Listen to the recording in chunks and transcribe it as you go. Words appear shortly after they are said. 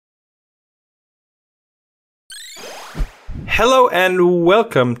Hello and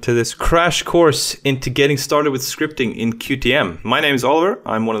welcome to this crash course into getting started with scripting in QTM. My name is Oliver.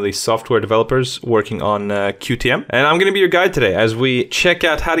 I'm one of the software developers working on QTM, and I'm going to be your guide today as we check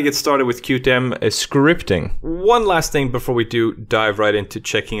out how to get started with QTM scripting. One last thing before we do dive right into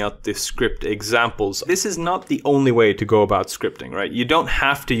checking out the script examples. This is not the only way to go about scripting, right? You don't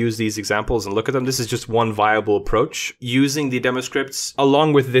have to use these examples and look at them. This is just one viable approach. Using the demo scripts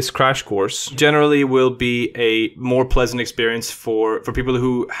along with this crash course generally will be a more pleasant experience for people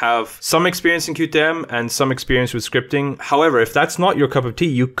who have some experience in QTM and some experience with scripting. However, if that's not your cup of tea,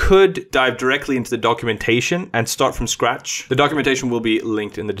 you could dive directly into the documentation and start from scratch. The documentation will be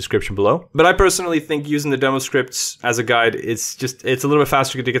linked in the description below. But I personally think using the demo scripts as a guide, it's a little bit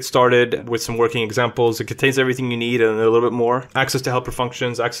faster to get started with some working examples. It contains everything you need and a little bit more. Access to helper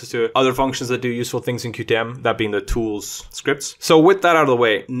functions, access to other functions that do useful things in QTM, that being the tools scripts. So with that out of the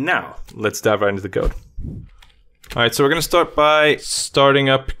way, now let's dive right into the code. All right, so we're going to start by starting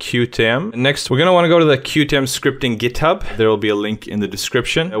up QTM. Next, we're going to want to go to the QTM scripting GitHub. There will be a link in the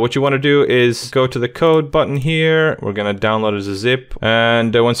description. What you want to do is go to the code button here. We're going to download it as a zip.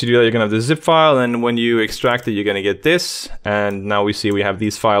 And once you do that, you're going to have the zip file. And when you extract it, you're going to get this. And now we see we have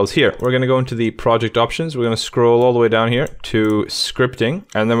these files here. We're going to go into the project options. We're going to scroll all the way down here to scripting.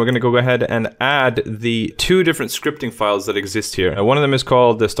 And then we're going to go ahead and add the two different scripting files that exist here. One of them is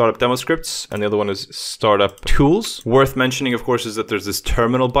called the startup demo scripts, and the other one is startup tools. Worth mentioning, of course, is that there's this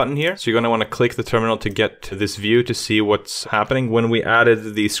terminal button here. So you're going to want to click the terminal to get to this view to see what's happening. When we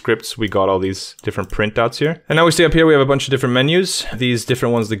added these scripts, we got all these different printouts here. And now we see up here, we have a bunch of different menus. These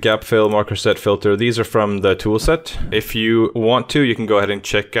different ones, the gap fill, marker set, filter, these are from the tool set. If you want to, you can go ahead and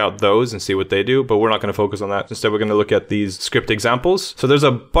check out those and see what they do, but we're not going to focus on that. Instead, we're going to look at these script examples. So there's a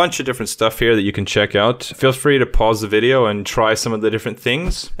bunch of different stuff here that you can check out. Feel free to pause the video and try some of the different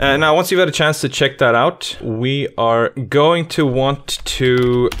things. And now, once you've had a chance to check that out, we are going to want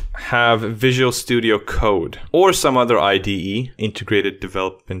to have Visual Studio Code or some other IDE, integrated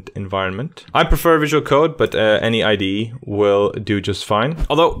development environment. I prefer Visual Code, but any IDE will do just fine.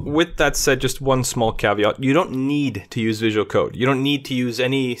 Although with that said, just one small caveat, you don't need to use Visual Code. You don't need to use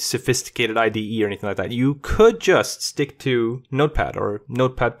any sophisticated IDE or anything like that. You could just stick to Notepad or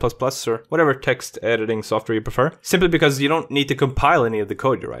Notepad++ or whatever text editing software you prefer, simply because you don't need to compile any of the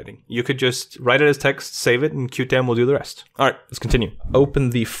code you're writing. You could just write it as text, save it, and QTM will do the rest. All right, let's continue.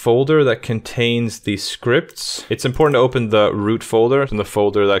 Open the folder that contains the scripts. It's important to open the root folder and the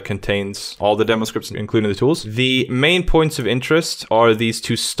folder that contains all the demo scripts, including the tools. The main points of interest are these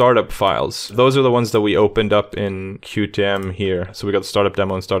two startup files. Those are the ones that we opened up in QTM here. So we got the startup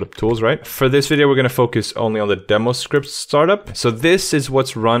demo and startup tools, right? For this video, we're going to focus only on the demo script startup. So this is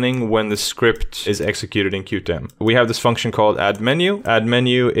what's running when the script is executed in QTM. We have this function called add menu. Add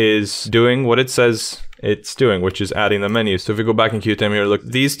menu is doing what it says it's doing, which is adding the menus. So if we go back in QTM here, look,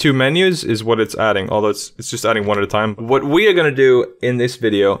 these two menus is what it's adding, although it's just adding one at a time. What we are going to do in this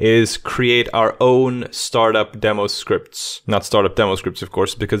video is create our own startup demo scripts. Not startup demo scripts, of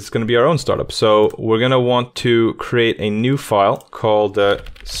course, because it's going to be our own startup. So we're going to want to create a new file called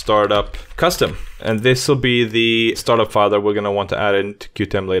startup custom. And this will be the startup file that we're going to want to add into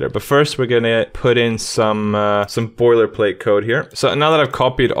QTM later. But first, we're going to put in some boilerplate code here. So now that I've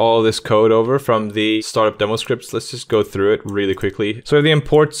copied all this code over from the startup demo scripts, let's just go through it really quickly. So we have the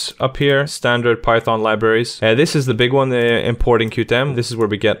imports up here, standard Python libraries. This is the big one, the importing QTM. This is where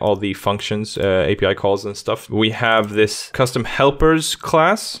we get all the functions, API calls and stuff. We have this custom helpers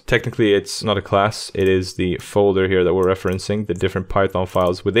class. Technically, it's not a class. It is the folder here that we're referencing, the different Python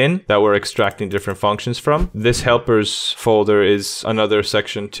files within that we're extracting different functions from. This helpers folder is another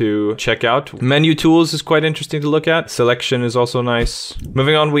section to check out. Menu tools is quite interesting to look at. Selection is also nice.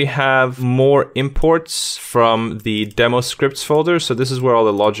 Moving on, we have more imports from the demo scripts folder. So this is where all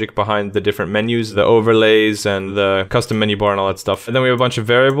the logic behind the different menus, the overlays and the custom menu bar and all that stuff. And then we have a bunch of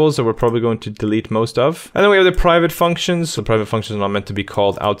variables that we're probably going to delete most of. And then we have the private functions. So private functions are not meant to be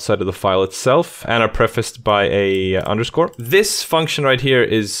called outside of the file itself and are prefaced by a underscore. This function right here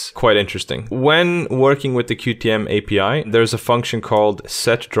is quite interesting. When working with the QTM API, there's a function called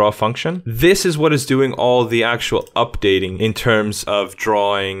setDrawFunction. This is what is doing all the actual updating in terms of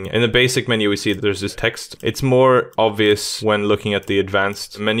drawing. In the basic menu, we see that there's this text. It's more obvious when looking at the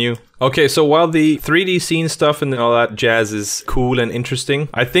advanced menu. Okay, so while the 3D scene stuff and all that jazz is cool and interesting,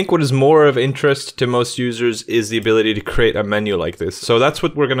 I think what is more of interest to most users is the ability to create a menu like this. So that's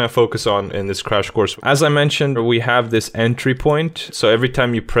what we're going to focus on in this crash course. As I mentioned, we have this entry point. So every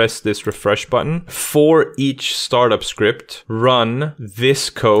time you press this refresh button, for each startup script, run this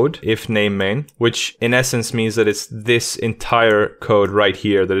code, if name main, which in essence means that it's this entire code right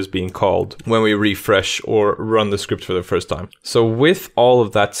here that is being called when we refresh or run the script for the first time. So with all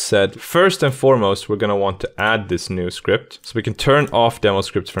of that said, first and foremost, we're going to want to add this new script. So we can turn off demo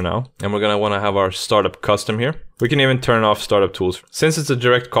scripts for now, and we're going to want to have our startup custom here. We can even turn off startup tools. Since it's a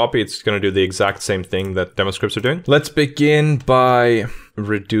direct copy, it's going to do the exact same thing that demo scripts are doing. Let's begin by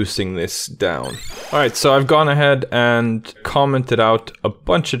reducing this down. All right, so I've gone ahead and commented out a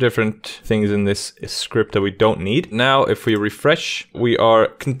bunch of different things in this script that we don't need. Now, if we refresh, we are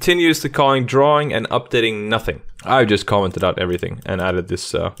continuously calling drawing and updating nothing. I just commented out everything and added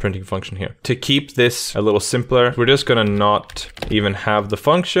this printing function here. To keep this a little simpler, we're just gonna not even have the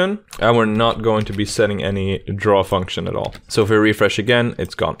function, and we're not going to be setting any draw function at all. So if we refresh again,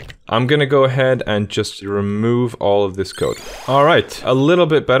 it's gone. I'm gonna go ahead and just remove all of this code. All right, a little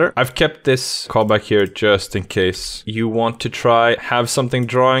bit better. I've kept this callback here just in case you want to try have something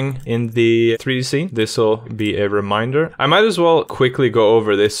drawing in the 3D scene. This will be a reminder. I might as well quickly go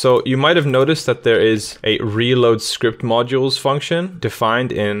over this. So you might have noticed that there is a reload script modules function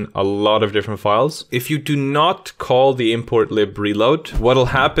defined in a lot of different files. If you do not call the import lib reload, what'll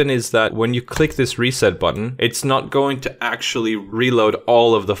happen is that when you click this reset button, it's not going to actually reload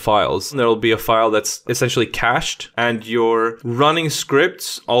all of the files. There'll be a file that's essentially cached, and your running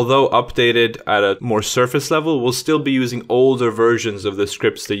scripts, although updated at a more surface level, will still be using older versions of the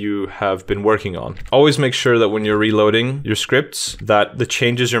scripts that you have been working on. Always make sure that when you're reloading your scripts, that the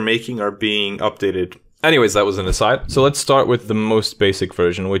changes you're making are being updated. Anyways, that was an aside. So let's start with the most basic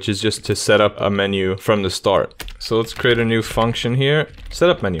version, which is just to set up a menu from the start. So let's create a new function here.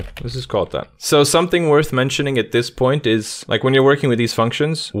 Setup menu. Let's just call it that. So something worth mentioning at this point is, like, when you're working with these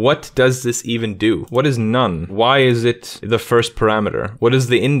functions, what does this even do? What is none? Why is it the first parameter? What does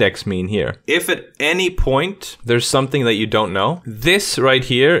the index mean here? If at any point there's something that you don't know, this right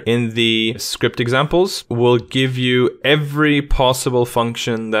here in the script examples will give you every possible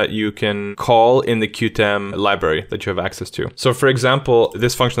function that you can call in the QTM library that you have access to. So for example,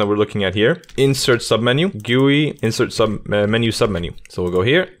 this function that we're looking at here, insert submenu, GUI, insert menu submenu. So we'll go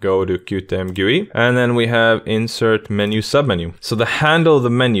here, go to QTM GUI, and then we have insert menu submenu. So the handle of the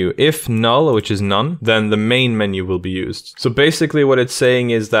menu, if null, which is none, then the main menu will be used. So basically what it's saying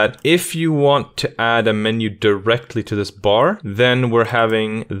is that if you want to add a menu directly to this bar, then we're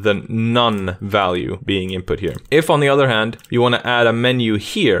having the none value being input here. If on the other hand, you want to add a menu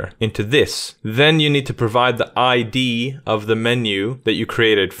here into this, then you need to provide the ID of the menu that you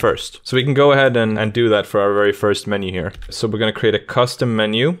created first. So we can go ahead and do that for our very first menu here. So we're going to create a custom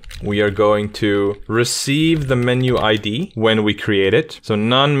menu. We are going to receive the menu ID when we create it. So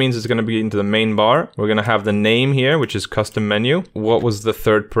none means it's going to be into the main bar. We're going to have the name here, which is custom menu. What was the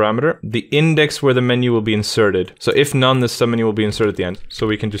third parameter? The index where the menu will be inserted. So if none, the submenu will be inserted at the end. So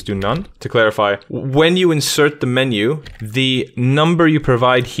we can just do none. To clarify, when you insert the menu, the number you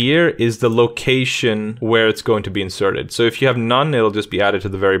provide here is the location where it's going to be inserted. So if you have none, it'll just be added to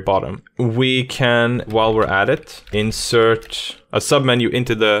the very bottom. We can, while we're at it, insert a submenu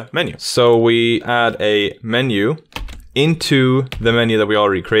into the menu. So we add a menu into the menu that we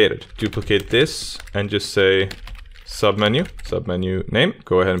already created. Duplicate this and just say submenu name.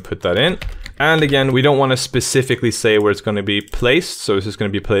 Go ahead and put that in. And again, we don't want to specifically say where it's going to be placed. So it's just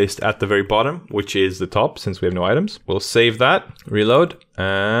going to be placed at the very bottom, which is the top since we have no items. We'll save that, reload,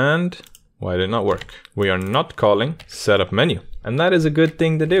 and why did it not work? We are not calling setup menu. And that is a good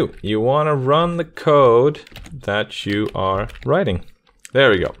thing to do. You want to run the code that you are writing. There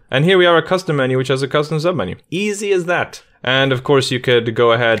we go. And here we are, a custom menu, which has a custom submenu. Easy as that. And of course you could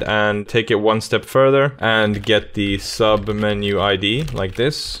go ahead and take it one step further and get the submenu ID like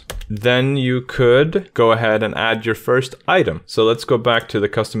this. Then you could go ahead and add your first item. So let's go back to the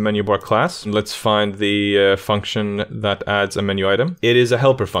custom menu bar class. Let's find the function that adds a menu item. It is a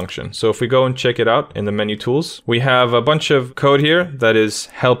helper function. So if we go and check it out in the menu tools, we have a bunch of code here that is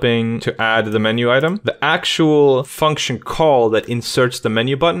helping to add the menu item. The actual function call that inserts the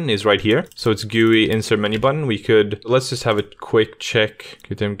menu button is right here. So it's GUI insert menu button. Let's just have a quick check.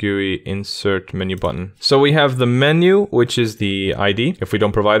 QTM GUI insert menu button. So we have the menu, which is the ID. If we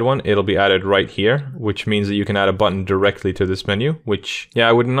don't provide one, one, it'll be added right here, which means that you can add a button directly to this menu, which, yeah,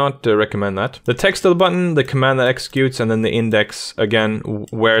 I would not recommend that. The text of the button, the command that executes, and then the index, again,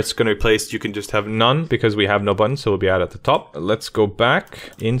 where it's going to be placed, you can just have none because we have no button, so it'll be added at the top. Let's go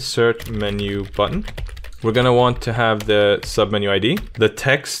back, insert menu button. We're going to want to have the submenu ID. The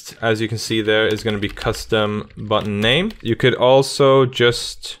text, as you can see there, is going to be custom button name. You could also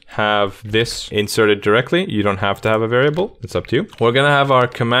just have this inserted directly. You don't have to have a variable. It's up to you. We're going to have our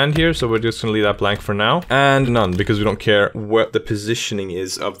command here, so we're just going to leave that blank for now. And none, because we don't care what the positioning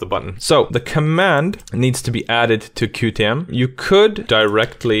is of the button. So the command needs to be added to QTM. You could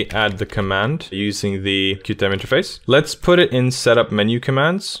directly add the command using the QTM interface. Let's put it in setup menu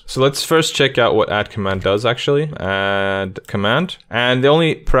commands. So let's first check out what add command does actually. Add command. And the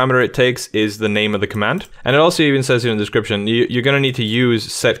only parameter it takes is the name of the command. And it also even says here in the description, you're going to need to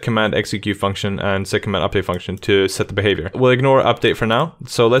use set command execute function and set command update function to set the behavior. We'll ignore update for now.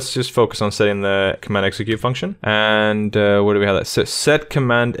 So let's just focus on setting the command execute function. And where do we have that? So set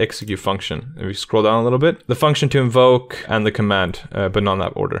command execute function. If we scroll down a little bit, the function to invoke and the command, but not in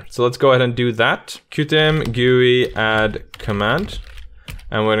that order. So let's go ahead and do that. QTM GUI add command.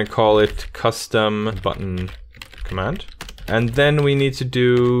 And we're going to call it custom button command. And then we need to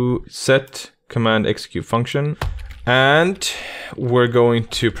do set command execute function. And we're going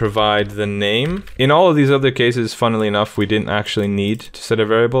to provide the name. In all of these other cases, funnily enough, we didn't actually need to set a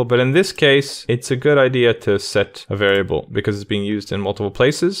variable. But in this case, it's a good idea to set a variable because it's being used in multiple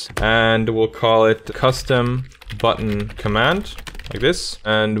places. And we'll call it custom button command like this.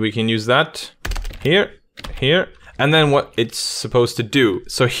 And we can use that here, here. And then what it's supposed to do.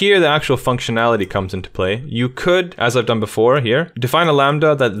 So here the actual functionality comes into play. You could, as I've done before here, define a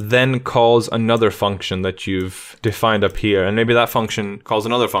lambda that then calls another function that you've defined up here. And maybe that function calls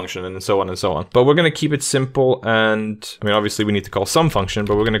another function and so on and so on. But we're going to keep it simple. And I mean, obviously we need to call some function,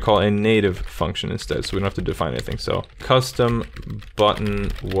 but we're going to call a native function instead. So we don't have to define anything. So custom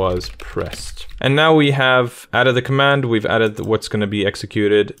button was pressed. And now we have added the command. We've added what's going to be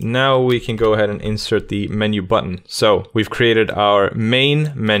executed. Now we can go ahead and insert the menu button. So we've created our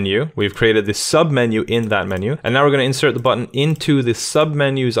main menu. We've created the submenu in that menu. And now we're going to insert the button into the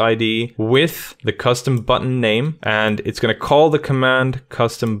submenu's ID with the custom button name. And it's going to call the command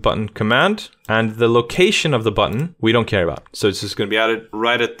custom button command. And the location of the button, we don't care about. So it's just going to be added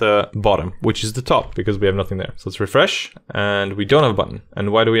right at the bottom, which is the top because we have nothing there. So let's refresh and we don't have a button.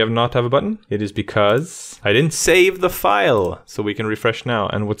 And why do we not have a button? It is because I didn't save the file. So we can refresh now.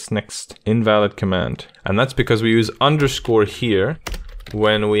 And what's next? Invalid command. And that's because we use underscore here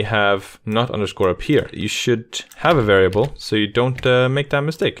when we have not underscore up here. You should have a variable so you don't make that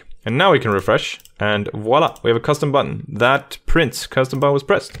mistake. And now we can refresh and voila, we have a custom button that prints custom button was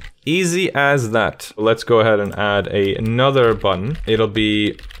pressed. Easy as that. Let's go ahead and add another button. It'll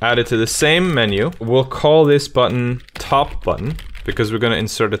be added to the same menu. We'll call this button top button because we're going to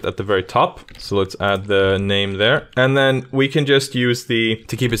insert it at the very top. So let's add the name there. And then we can just use to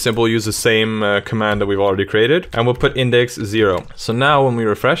keep it simple, use the same command that we've already created. And we'll put index 0. So now when we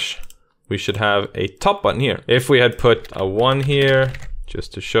refresh, we should have a top button here. If we had put a 1 here,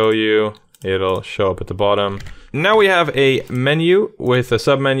 just to show you, it'll show up at the bottom. Now we have a menu with a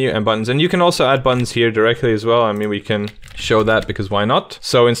submenu and buttons. And you can also add buttons here directly as well. I mean, we can show that because why not?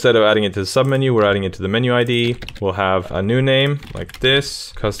 So instead of adding it to the submenu, we're adding it to the menu ID. We'll have a new name like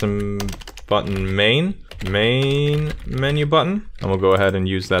this, custom button main menu button. And we'll go ahead and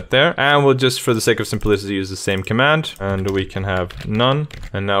use that there. And we'll just, for the sake of simplicity, use the same command. And we can have none.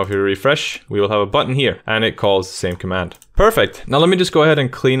 And now if we refresh, we will have a button here. And it calls the same command. Perfect. Now let me just go ahead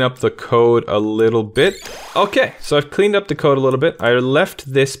and clean up the code a little bit. Okay, so I've cleaned up the code a little bit. I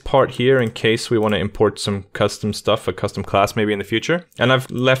left this part here in case we want to import some custom stuff, a custom class maybe in the future. And I've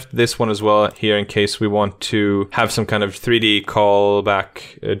left this one as well here in case we want to have some kind of 3D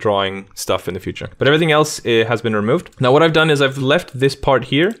callback drawing stuff in the future. But everything else has been removed. Now what I've done is I've left this part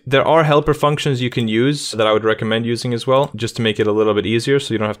here. There are helper functions you can use that I would recommend using as well, just to make it a little bit easier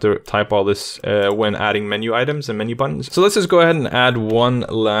so you don't have to type all this when adding menu items and menu buttons. So let's just go ahead and add one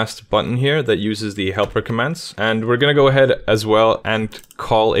last button here that uses the helper commands. And we're going to go ahead as well and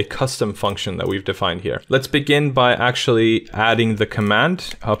call a custom function that we've defined here. Let's begin by actually adding the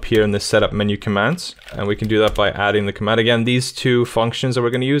command up here in the setup menu commands. And we can do that by adding the command. Again, these two functions that we're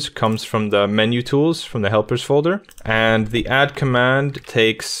going to use comes from the menu tools from the helpers folder. And the add command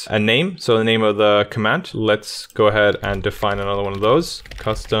takes a name, so the name of the command. Let's go ahead and define another one of those.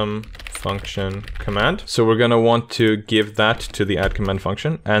 Custom function command. So we're going to want to give that to the add command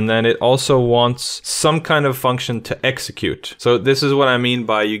function. And then it also wants some kind of function to execute. So this is what I mean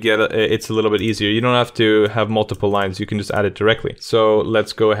by it's a little bit easier. You don't have to have multiple lines. You can just add it directly. So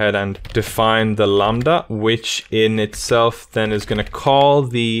let's go ahead and define the lambda, which in itself then is going to call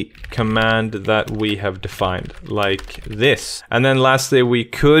the command that we have defined like this. And then lastly, we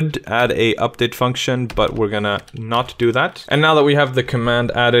could add a update function, but we're going to not do that. And now that we have the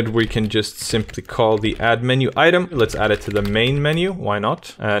command added, we can just simply call the add menu item. Let's add it to the main menu. Why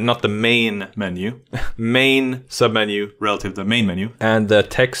not? Not the main menu, main submenu relative to the main menu. And the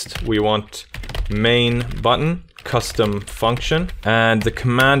text, we want main button custom function, and the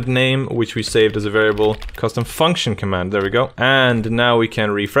command name, which we saved as a variable, custom function command. There we go. And now we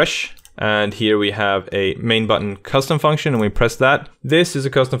can refresh. And here we have a main button custom function, and we press that. This is a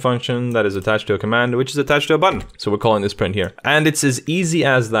custom function that is attached to a command, which is attached to a button. So we're calling this print here. And it's as easy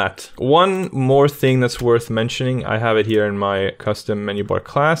as that. One more thing that's worth mentioning, I have it here in my custom menu bar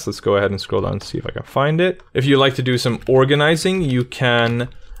class. Let's go ahead and scroll down and see if I can find it. If you like to do some organizing, you can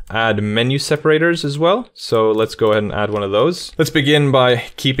add menu separators as well. So let's go ahead and add one of those. Let's begin by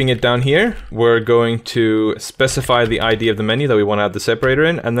keeping it down here. We're going to specify the ID of the menu that we want to add the separator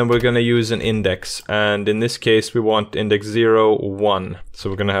in, and then we're going to use an index. And in this case, we want index 0, 1. So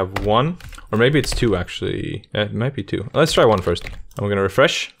we're going to have 1, or maybe it's 2 actually. It might be 2. Let's try 1 first. And we're going to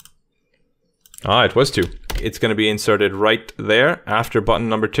refresh. Ah, it was 2. It's going to be inserted right there after button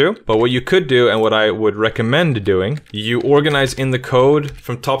number 2. But what you could do, and what I would recommend doing, you organize in the code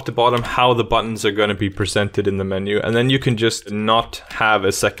from top to bottom how the buttons are going to be presented in the menu, and then you can just not have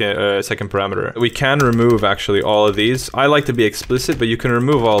a second parameter. We can remove actually all of these. I like to be explicit, but you can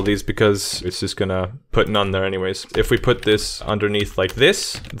remove all of these because it's just going to put none there anyways. If we put this underneath like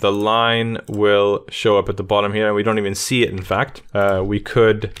this, the line will show up at the bottom here, and we don't even see it in fact. We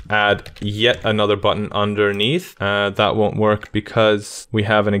could add yet another button underneath. That won't work because we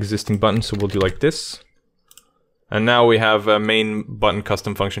have an existing button, so we'll do like this. And now we have a main button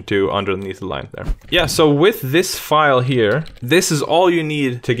custom function 2 underneath the line there. Yeah, so with this file here, this is all you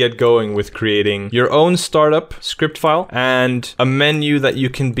need to get going with creating your own startup script file and a menu that you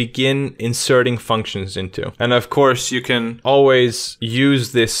can begin inserting functions into. And of course, you can always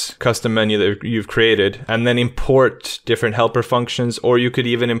use this custom menu that you've created and then import different helper functions, or you could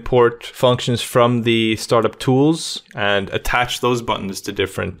even import functions from the startup tools and attach those buttons to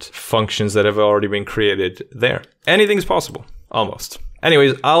different functions that have already been created there. Anything's possible, almost.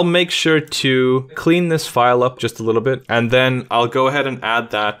 Anyways, I'll make sure to clean this file up just a little bit, and then I'll go ahead and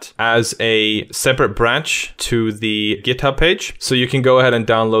add that as a separate branch to the GitHub page. So you can go ahead and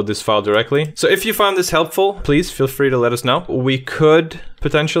download this file directly. So if you found this helpful, please feel free to let us know. We could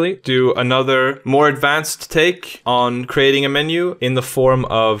potentially do another more advanced take on creating a menu in the form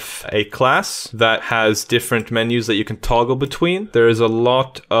of a class that has different menus that you can toggle between. There is a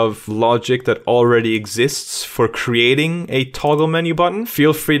lot of logic that already exists for creating a toggle menu button.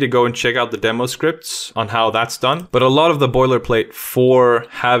 Feel free to go and check out the demo scripts on how that's done. But a lot of the boilerplate for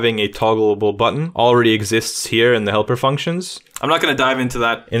having a toggleable button already exists here in the helper functions. I'm not going to dive into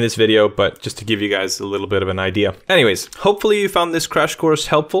that in this video, but just to give you guys a little bit of an idea. Anyways, hopefully you found this crash course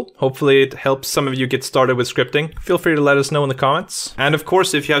helpful. Hopefully it helps some of you get started with scripting. Feel free to let us know in the comments. And of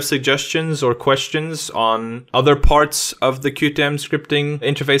course, if you have suggestions or questions on other parts of the QTM scripting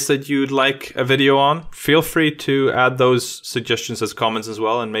interface that you'd like a video on, feel free to add those suggestions as comments as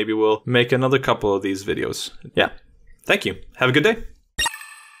well, and maybe we'll make another couple of these videos. Yeah, thank you. Have a good day.